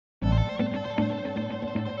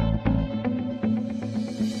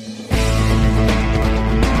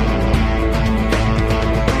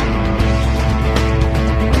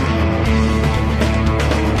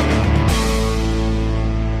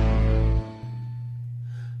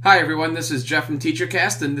Hi everyone, this is Jeff from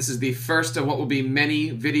TeacherCast, and this is the first of what will be many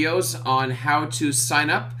videos on how to sign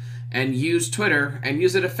up and use Twitter and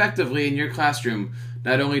use it effectively in your classroom,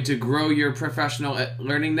 not only to grow your professional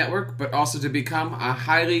learning network, but also to become a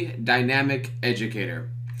highly dynamic educator.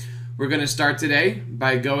 We're going to start today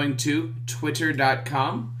by going to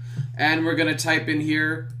twitter.com, and we're going to type in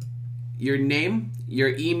here your name,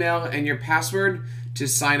 your email, and your password to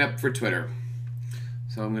sign up for Twitter.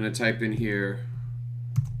 So I'm going to type in here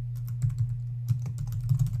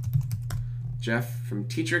Jeff from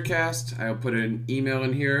TeacherCast. I'll put an email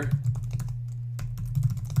in here.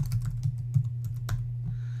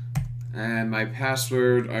 And my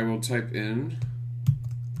password I will type in.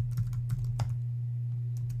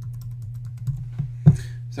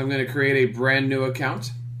 So I'm going to create a brand new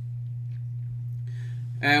account.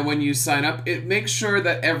 And when you sign up, it makes sure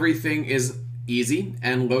that everything is easy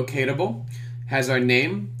and locatable. Has our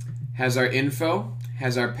name, has our info,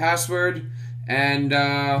 has our password, and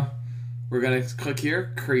we're going to click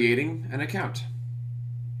here, creating an account.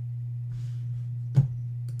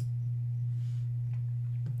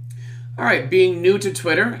 All right, being new to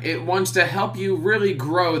Twitter, it wants to help you really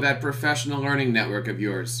grow that professional learning network of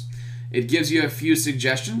yours. It gives you a few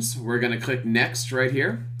suggestions. We're going to click next right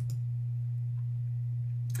here.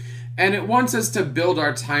 And it wants us to build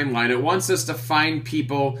our timeline. It wants us to find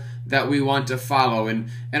people that we want to follow. And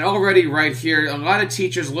already right here, a lot of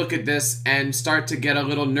teachers look at this and start to get a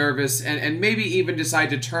little nervous and maybe even decide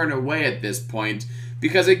to turn away at this point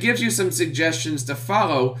because it gives you some suggestions to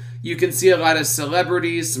follow. You can see a lot of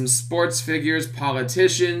celebrities, some sports figures,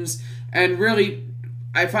 politicians, and really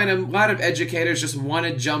I find a lot of educators just want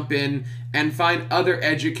to jump in and find other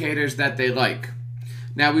educators that they like.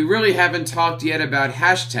 Now, we really haven't talked yet about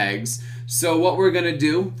hashtags, so what we're going to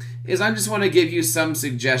do is I just want to give you some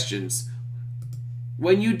suggestions.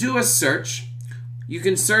 When you do a search, you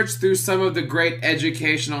can search through some of the great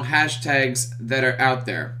educational hashtags that are out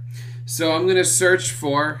there. So I'm going to search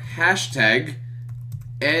for hashtag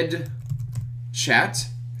EdChat,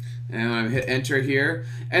 and I'm going to hit enter here.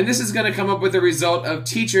 And this is going to come up with a result of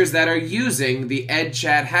teachers that are using the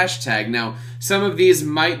EdChat hashtag. Now, some of these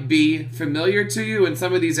might be familiar to you, and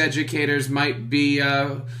some of these educators might be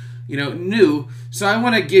new. So I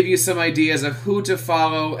want to give you some ideas of who to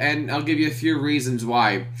follow, and I'll give you a few reasons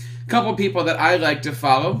why. A couple people that I like to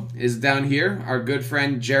follow is down here, our good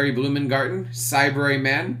friend Jerry Blumengarten, Cyber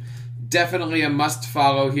Man. Definitely a must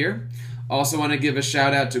follow here. Also want to give a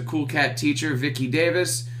shout out to Cool Cat teacher Vicki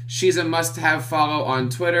Davis. She's a must-have follow on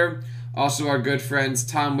Twitter. Also our good friends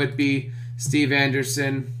Tom Whitby, Steve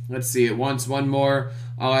Anderson. Let's see, it wants one more.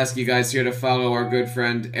 I'll ask you guys here to follow our good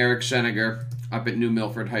friend Eric Scheniger up at New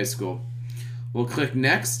Milford High School. We'll click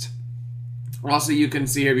next. Also, you can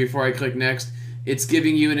see here before I click next, it's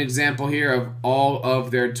giving you an example here of all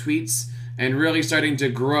of their tweets and really starting to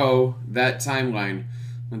grow that timeline.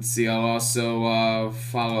 Let's see, I'll also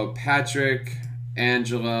follow Patrick,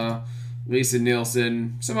 Angela, Lisa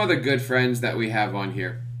Nielsen, some other good friends that we have on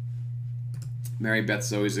here. Mary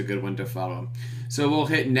Beth's always a good one to follow. So we'll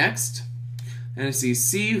hit next and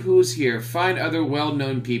see who's here. Find other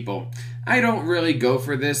well-known people. I don't really go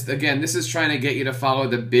for this. Again, this is trying to get you to follow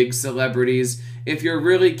the big celebrities. If you're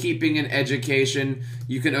really keeping an education,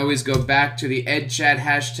 you can always go back to the EdChat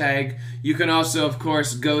hashtag. You can also, of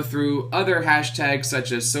course, go through other hashtags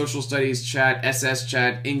such as Social Studies Chat, SS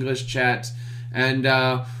Chat, English Chat, and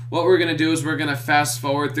what we're going to do is we're going to fast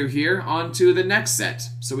forward through here onto the next set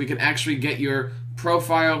so we can actually get your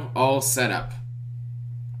profile all set up.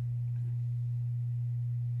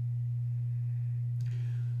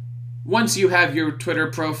 Once you have your Twitter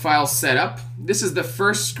profile set up, this is the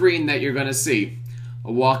first screen that you're going to see.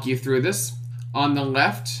 I'll walk you through this. On the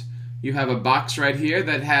left, you have a box right here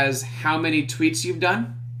that has how many tweets you've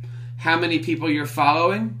done, how many people you're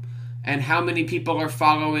following, and how many people are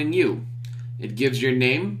following you. It gives your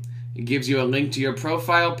name, it gives you a link to your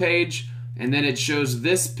profile page, and then it shows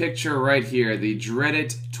this picture right here, the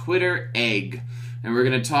dreaded Twitter egg. And we're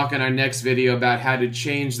going to talk in our next video about how to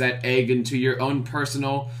change that egg into your own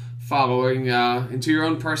personal following, into your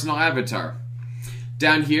own personal avatar.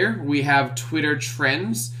 Down here, we have Twitter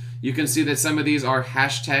trends. You can see that some of these are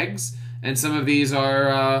hashtags, and some of these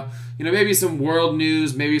are, maybe some world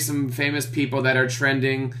news, maybe some famous people that are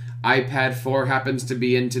trending. iPad 4 happens to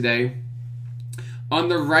be in today. On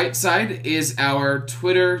the right side is our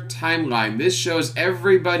Twitter timeline. This shows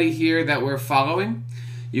everybody here that we're following.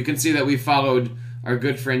 You can see that we followed our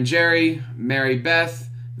good friend Jerry, Mary Beth,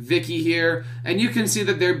 Vicky here, and you can see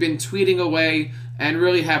that they've been tweeting away and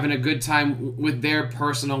really having a good time with their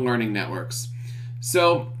personal learning networks.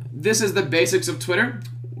 So this is the basics of Twitter.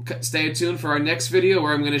 stay tuned for our next video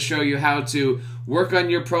where I'm going to show you how to work on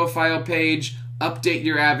your profile page, update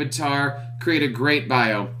your avatar, create a great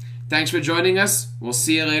bio. Thanks for joining us. We'll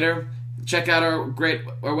see you later. Check out our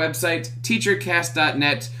website,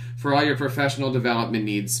 TeacherCast.net, for all your professional development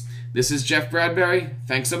needs. This is Jeff Bradbury.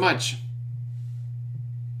 Thanks so much.